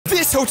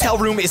This hotel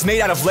room is made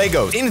out of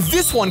Legos, and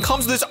this one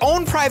comes with its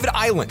own private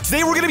island.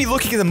 Today, we're gonna be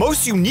looking at the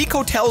most unique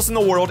hotels in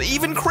the world,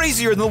 even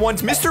crazier than the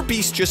ones Mr.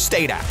 Beast just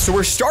stayed at. So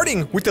we're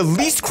starting with the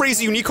least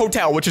crazy unique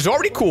hotel, which is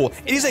already cool.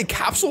 It is a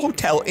capsule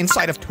hotel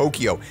inside of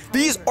Tokyo.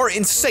 These are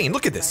insane.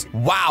 Look at this.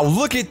 Wow,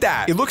 look at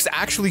that. It looks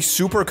actually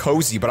super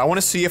cozy, but I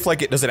wanna see if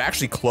like does it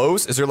actually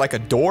close? Is there like a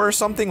door or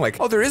something?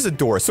 Like, oh, there is a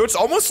door. So it's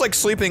almost like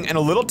sleeping in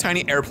a little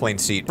tiny airplane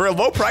seat. For a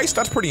low price,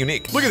 that's pretty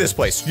unique. Look at this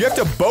place. You have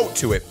to boat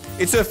to it.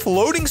 It's a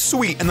floating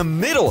suite in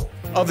the middle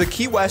of the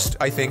Key West,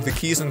 I think, the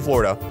Keys in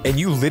Florida, and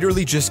you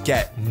literally just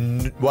get,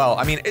 well,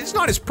 I mean, it's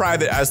not as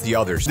private as the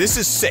others. This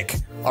is sick,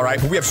 all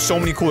right, but we have so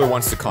many cooler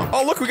ones to come.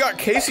 Oh, look, we got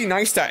Casey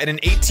Neistat at an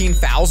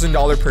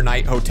 $18,000 per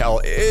night hotel.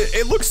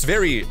 It looks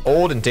very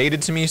old and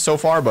dated to me so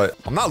far, but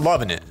I'm not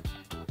loving it.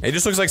 It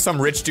just looks like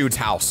some rich dude's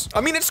house. I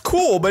mean, it's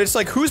cool, but it's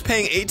like, who's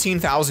paying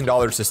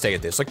 $18,000 to stay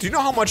at this? Like, do you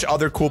know how much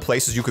other cool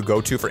places you could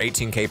go to for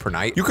 18K per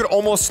night? You could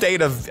almost stay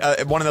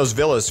at one of those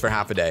villas for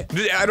half a day.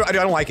 I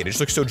don't like it. It just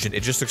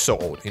looks so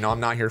old. You know, I'm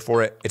not here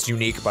for it. It's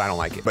unique, but I don't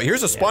like it. But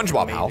here's a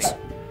SpongeBob house.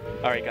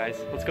 All right,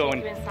 guys, let's go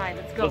inside.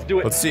 Let's go. Let's do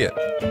it. Let's see it.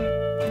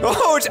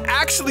 Oh, it's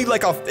actually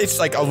like it's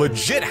like a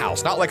legit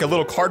house, not like a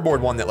little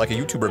cardboard one that like a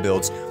YouTuber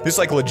builds. This is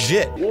like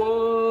legit.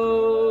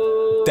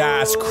 Whoa.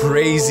 That's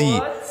crazy.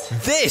 What?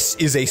 This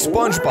is a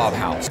SpongeBob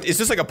house. Is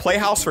this like a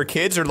playhouse for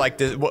kids or like,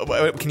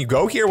 can you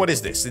go here? What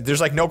is this?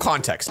 There's like no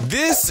context.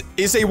 This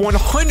is a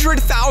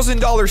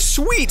 $100,000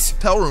 suite.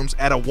 Hotel rooms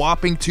at a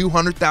whopping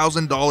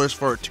 $200,000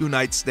 for a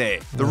 2-night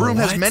stay. The room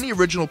has many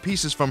original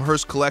pieces from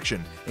Hearst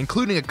collection,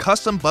 including a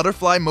custom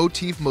butterfly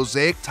motif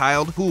mosaic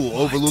tiled pool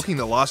overlooking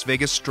the Las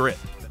Vegas Strip.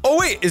 Oh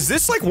wait, is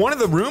this like one of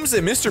the rooms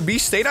that Mr.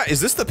 Beast stayed at?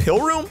 Is this the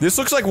pill room? This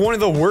looks like one of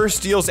the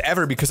worst deals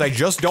ever because I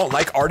just don't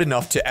like art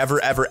enough to ever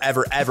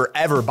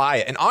buy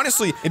it. And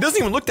honestly, it doesn't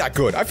even look that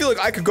good. I feel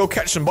like I could go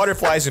catch some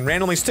butterflies and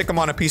randomly stick them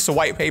on a piece of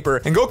white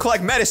paper and go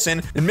collect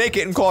medicine and make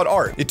it and call it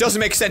art. It doesn't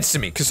make sense to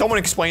me. Can someone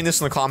explain this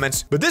in the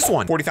comments? But this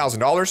one,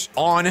 $40,000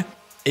 on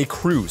a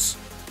cruise.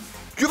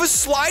 You have a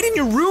slide in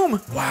your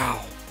room.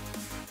 Wow.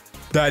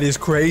 That is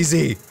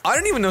crazy. I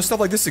didn't even know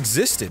stuff like this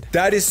existed.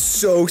 That is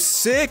so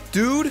sick,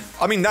 dude.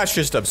 I mean, that's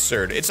just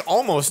absurd. It's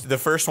almost the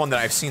first one that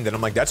I've seen that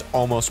I'm like, that's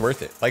almost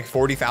worth it. Like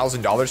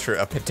 $40,000 for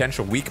a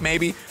potential week,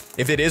 maybe.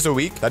 If it is a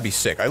week, that'd be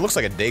sick. It looks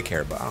like a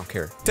daycare, but I don't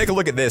care. Take a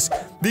look at this.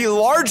 The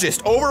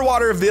largest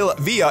overwater villa,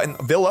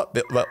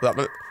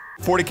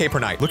 40K per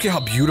night. Look at how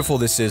beautiful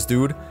this is,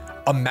 dude.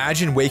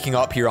 Imagine waking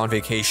up here on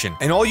vacation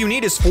and all you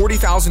need is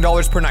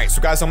 $40,000 per night.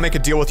 So guys, I'll make a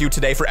deal with you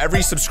today. For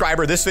every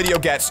subscriber this video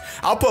gets,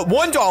 I'll put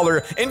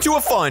 $1 into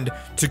a fund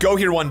to go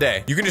here one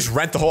day. You can just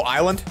rent the whole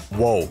island.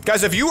 Whoa.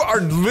 Guys, if you are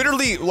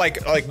literally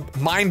like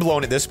mind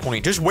blown at this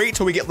point, just wait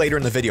till we get later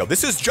in the video.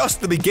 This is just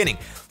the beginning.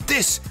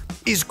 This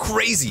is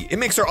crazy. It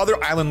makes our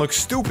other island look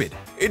stupid.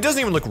 It doesn't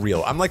even look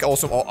real. I'm like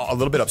also a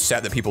little bit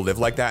upset that people live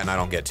like that and I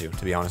don't get to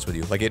be honest with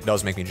you. Like it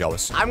does make me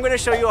jealous. I'm gonna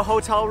show you a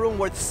hotel room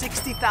worth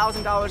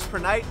 $60,000 per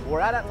night. We're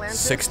at Atlantis.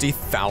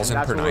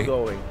 60,000 per night.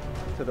 We're going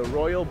to the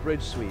Royal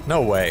Bridge Suite.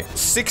 No way.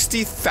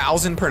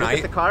 60,000 per night?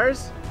 Look at the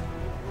cars.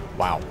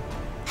 Wow.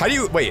 How do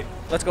you, wait.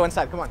 Let's go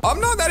inside, come on. I'm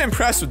not that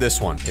impressed with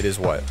this one. It is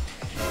what?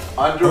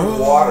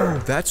 Underwater. Oh,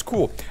 that's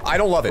cool. I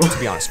don't love it, to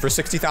be honest. For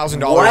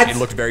 $60,000, it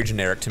looked very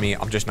generic to me.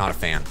 I'm just not a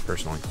fan,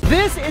 personally.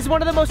 This is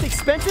one of the most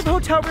expensive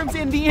hotel rooms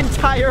in the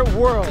entire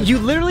world. You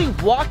literally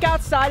walk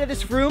outside of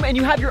this room and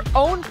you have your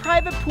own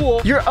private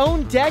pool, your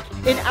own deck,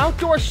 an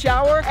outdoor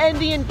shower, and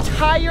the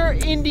entire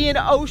Indian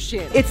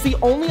Ocean. It's the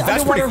only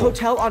underwater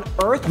hotel on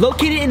Earth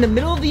located in the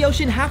middle of the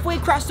ocean, halfway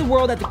across the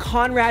world at the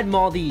Conrad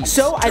Maldives.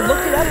 So I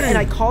looked it up and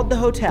I called the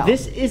hotel.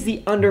 This is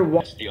the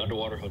underwater. The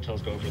underwater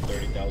hotels go for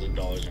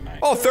 $30,000 a night.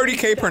 Oh,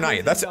 30K per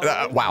night. That's,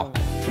 wow.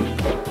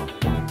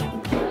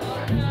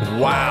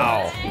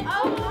 Wow.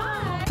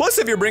 Plus,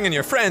 if you're bringing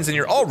your friends and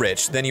you're all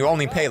rich, then you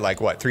only pay like,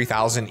 what,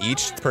 3,000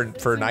 each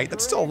per night?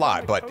 That's still a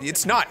lot, but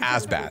it's not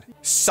as bad.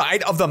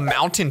 Side of the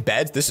mountain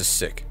beds. This is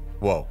sick.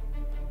 Whoa.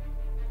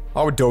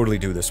 I would totally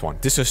do this one.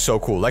 This is so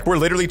cool. Like, we're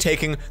literally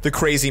taking the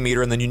crazy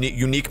meter and the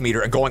unique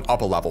meter and going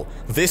up a level.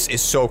 This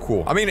is so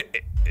cool. I mean,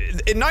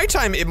 at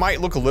nighttime, it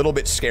might look a little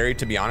bit scary,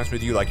 to be honest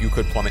with you. Like, you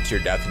could plummet to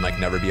your death and like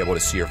never be able to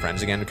see your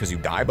friends again because you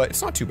die, but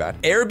it's not too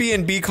bad.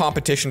 Airbnb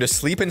competition to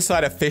sleep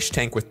inside a fish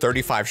tank with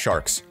 35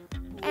 sharks.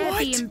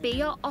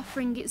 Airbnb are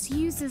offering its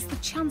users the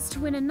chance to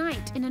win a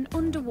night in an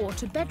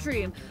underwater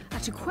bedroom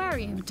at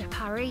Aquarium de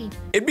Paris.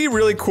 It'd be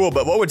really cool,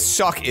 but what would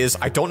suck is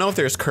I don't know if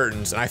there's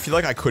curtains, and I feel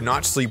like I could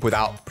not sleep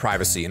without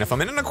privacy. And if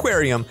I'm in an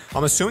aquarium,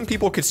 I'm assuming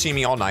people could see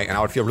me all night, and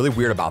I would feel really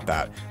weird about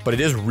that. But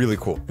it is really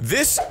cool.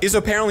 This is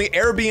apparently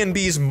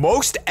Airbnb's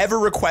most ever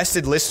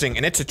requested listing,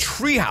 and it's a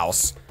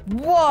treehouse.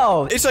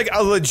 Whoa! It's like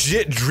a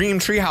legit dream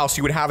treehouse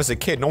you would have as a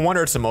kid. No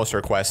wonder it's the most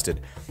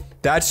requested.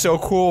 That's so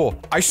cool.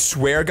 I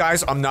swear,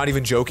 guys, I'm not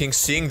even joking.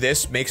 Seeing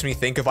this makes me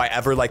think if I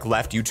ever like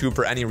left YouTube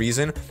for any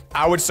reason,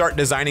 I would start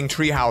designing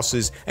tree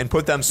houses and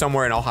put them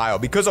somewhere in Ohio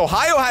because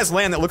Ohio has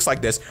land that looks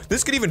like this.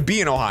 This could even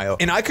be in Ohio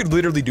and I could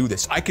literally do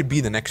this. I could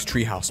be the next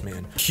tree house,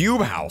 man.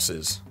 Cube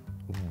houses.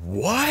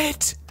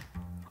 What?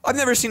 I've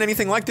never seen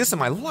anything like this in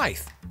my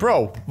life.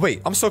 Bro,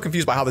 wait, I'm so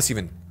confused by how this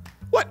even,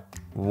 what?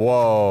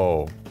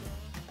 Whoa.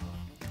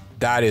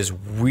 That is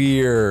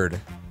weird.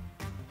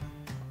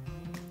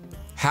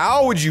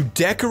 How would you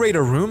decorate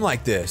a room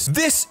like this?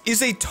 This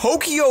is a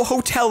Tokyo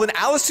hotel, an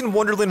Alice in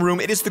Wonderland room.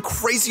 It is the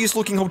craziest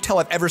looking hotel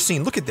I've ever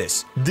seen. Look at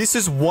this. This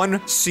is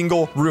one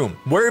single room.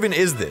 Where even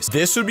is this?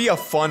 This would be a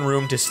fun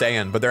room to stay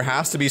in, but there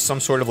has to be some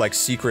sort of like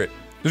secret.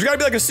 There's gotta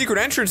be like a secret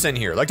entrance in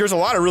here. Like there's a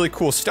lot of really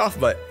cool stuff,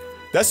 but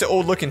that's the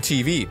old looking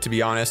TV, to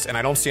be honest. And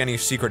I don't see any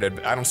secret,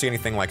 I don't see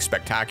anything like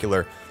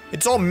spectacular.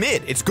 It's all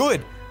mid, it's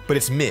good, but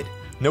it's mid.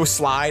 No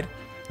slide,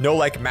 no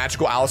like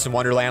magical Alice in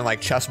Wonderland,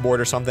 like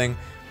chessboard or something.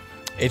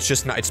 It's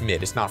just not, it's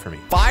mid, it's not for me.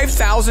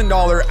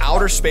 $5,000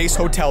 outer space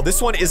hotel.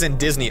 This one is in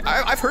Disney.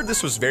 I've heard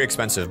this was very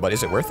expensive, but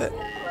is it worth it?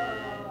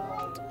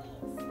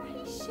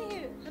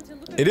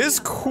 It is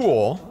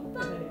cool.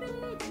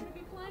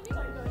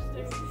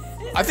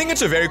 I think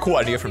it's a very cool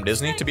idea from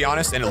Disney, to be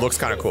honest, and it looks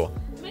kind of cool.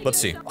 Let's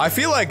see. I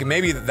feel like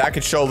maybe that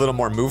could show a little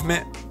more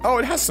movement. Oh,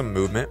 it has some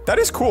movement. That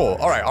is cool.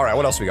 All right,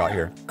 what else we got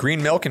here?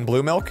 Green milk and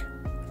blue milk?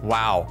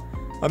 Wow.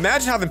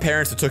 Imagine having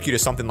parents that took you to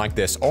something like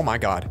this. Oh my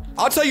God.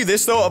 I'll tell you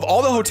this though, of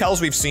all the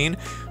hotels we've seen,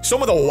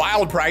 some of the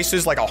wild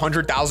prices, like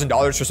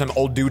 $100,000 for some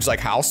old dude's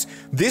like house,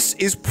 this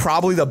is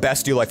probably the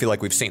best deal I feel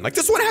like we've seen. Like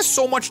this one has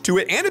so much to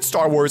it, and it's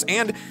Star Wars,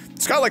 and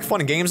it's got like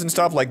fun games and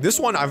stuff. Like this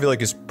one I feel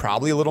like is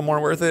probably a little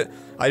more worth it.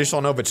 I just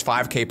don't know if it's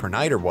 5K per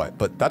night or what,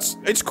 but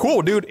it's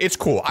cool, dude. It's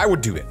cool. I would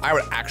do it. I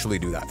would actually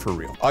do that for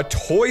real. A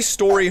Toy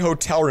Story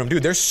hotel room.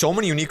 Dude, there's so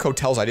many unique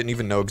hotels I didn't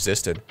even know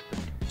existed.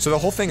 So the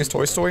whole thing is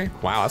Toy Story?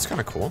 Wow, that's kind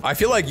of cool. I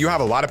feel like you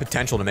have a lot of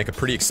potential to make a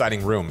pretty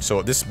exciting room,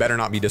 so this better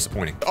not be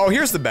disappointing. Oh,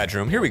 here's the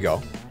bedroom. Here we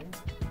go.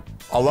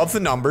 I love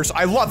the numbers.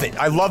 I love it.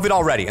 I love it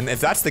already. And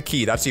if that's the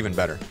key, that's even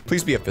better.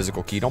 Please be a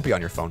physical key. Don't be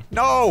on your phone.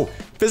 No!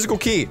 Physical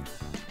key.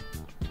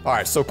 All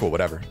right, so cool,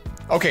 whatever.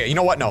 Okay, you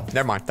know what? No,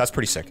 never mind. That's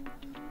pretty sick.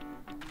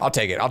 I'll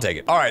take it. I'll take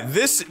it. All right,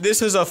 this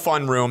is a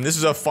fun room. This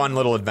is a fun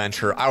little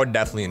adventure. I would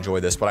definitely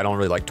enjoy this, but I don't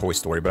really like Toy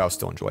Story, but I'll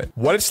still enjoy it.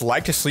 What it's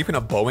like to sleep in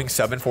a Boeing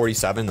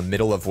 747 in the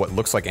middle of what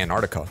looks like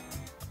Antarctica.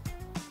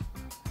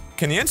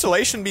 Can the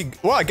insulation be,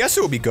 well, I guess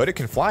it would be good. It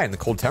can fly in the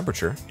cold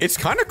temperature. It's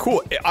kind of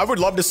cool. I would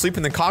love to sleep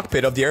in the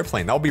cockpit of the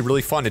airplane. That would be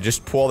really fun to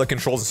just pull all the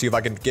controls and see if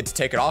I can get to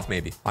take it off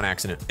maybe on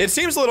accident. It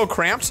seems a little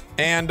cramped,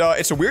 and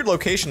it's a weird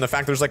location. The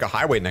fact there's like a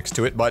highway next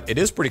to it, but it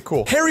is pretty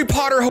cool. Harry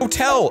Potter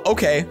Hotel.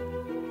 Okay.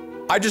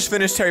 I just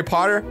finished Harry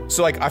Potter,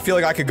 so like I feel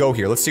like I could go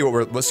here. Let's see what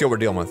we're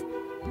dealing with.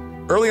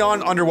 Early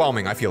on,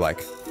 underwhelming, I feel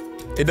like.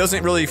 It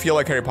doesn't really feel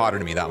like Harry Potter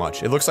to me that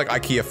much. It looks like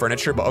IKEA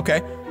furniture, but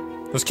okay.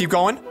 Let's keep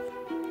going.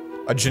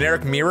 A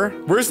generic mirror.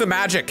 Where's the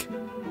magic?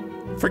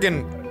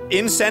 Freaking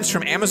incense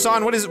from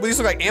Amazon? What is it? These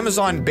look like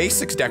Amazon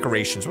Basics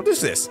decorations. What is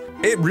this?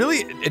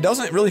 It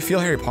doesn't really feel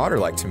Harry Potter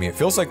like to me. It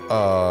feels like,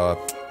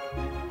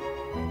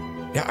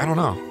 yeah, I don't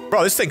know.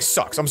 Bro, this thing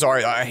sucks. I'm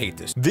sorry. I hate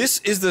this. This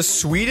is the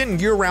Sweden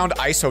year-round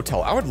ice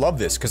hotel. I would love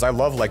this because I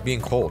love like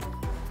being cold.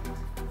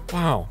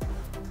 Wow.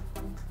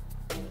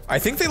 I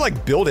think they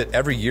like build it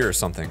every year or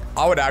something.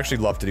 I would actually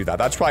love to do that.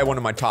 That's probably one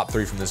of my top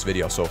 3 from this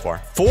video so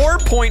far.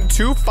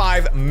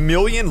 4.25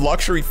 million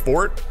luxury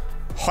fort.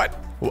 What?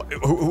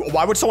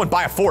 Why would someone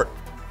buy a fort?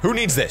 Who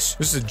needs this?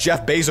 This is a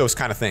Jeff Bezos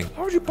kind of thing.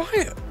 Why would you buy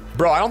it?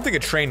 Bro, I don't think a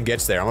train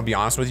gets there. I'm gonna be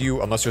honest with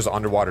you, unless there's an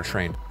underwater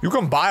train. You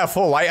can buy a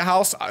full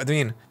lighthouse. I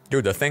mean,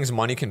 dude, the things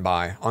money can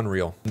buy.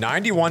 Unreal.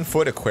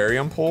 91-foot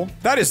aquarium pool.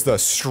 That is the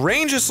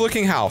strangest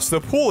looking house.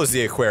 The pool is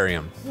the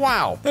aquarium.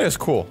 Wow, that is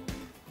cool.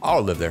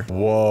 I'll live there.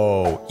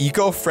 Whoa.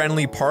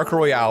 Eco-friendly Park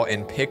Royale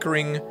in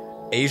Pickering,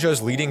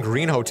 Asia's leading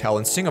green hotel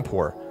in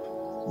Singapore.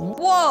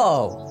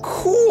 Whoa.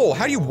 Cool.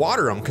 How do you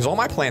water them? Because all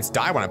my plants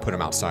die when I put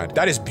them outside.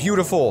 That is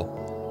beautiful.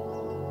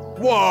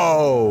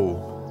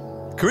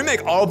 Whoa. Can we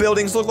make all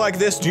buildings look like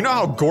this? Do you know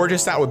how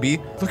gorgeous that would be?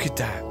 Look at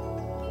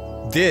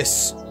that.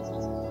 This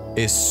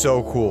is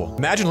so cool.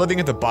 Imagine living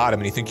at the bottom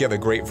and you think you have a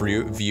great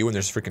view and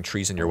there's freaking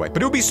trees in your way.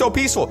 But it would be so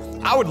peaceful.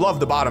 I would love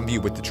the bottom view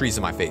with the trees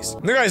in my face.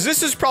 Now guys,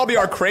 this is probably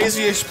our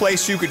craziest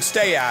place you could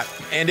stay at,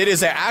 and it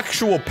is an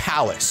actual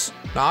palace.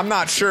 Now I'm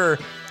not sure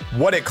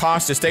what it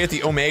costs to stay at the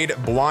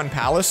Umayyad Blonde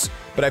Palace,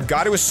 but I've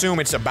got to assume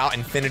it's about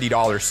infinity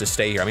dollars to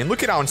stay here. I mean,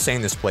 look at how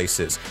insane this place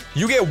is.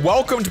 You get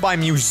welcomed by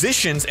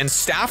musicians and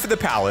staff of the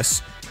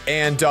palace,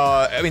 and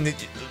I mean,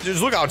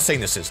 just look how insane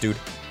this is, dude.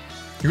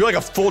 You're like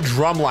a full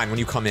drum line when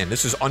you come in.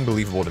 This is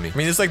unbelievable to me. I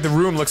mean, it's like the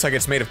room looks like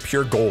it's made of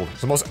pure gold.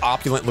 It's the most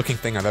opulent looking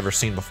thing I've ever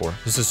seen before.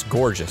 This is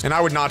gorgeous. And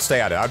I would not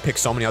stay at it. I'd pick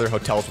so many other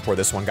hotels before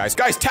this one, guys.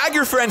 Guys, tag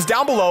your friends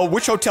down below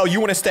which hotel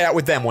you want to stay at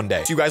with them one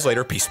day. See you guys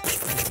later. Peace.